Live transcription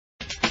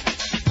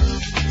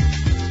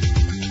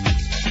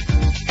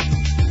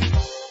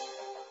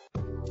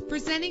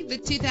Presenting the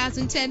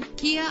 2010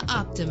 Kia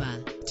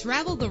Optima.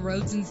 Travel the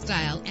roads in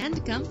style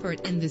and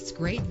comfort in this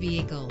great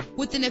vehicle.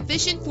 With an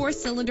efficient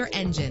 4-cylinder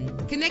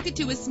engine connected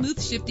to a smooth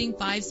shifting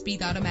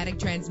 5-speed automatic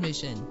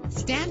transmission.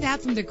 Stand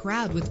out from the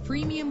crowd with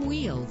premium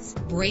wheels.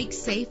 Brake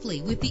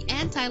safely with the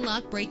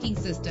anti-lock braking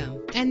system.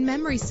 And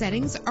memory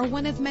settings are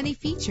one of many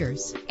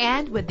features.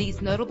 And with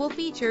these notable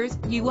features,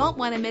 you won't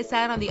want to miss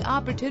out on the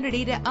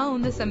opportunity to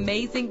own this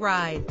amazing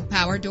ride.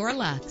 Power door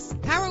locks,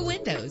 power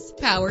windows,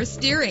 power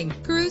steering,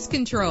 cruise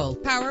control,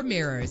 power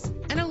mirrors,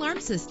 an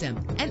alarm system,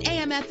 an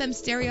AM/FM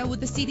stereo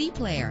with a CD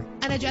player,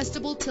 an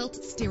adjustable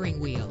tilt steering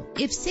wheel.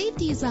 If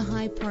safety is a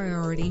high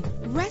priority,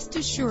 rest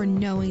assured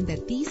knowing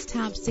that these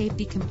top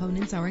safety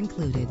components are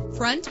included.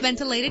 Front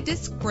ventilated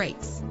disc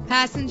brakes,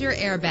 passenger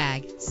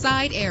airbag,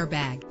 side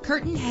airbag,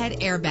 curtain head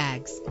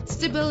airbags,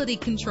 stability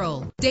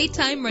control,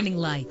 daytime running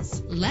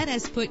lights. Let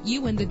us put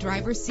you in the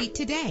driver's seat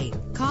today.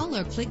 Call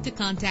or click to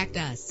contact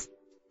us.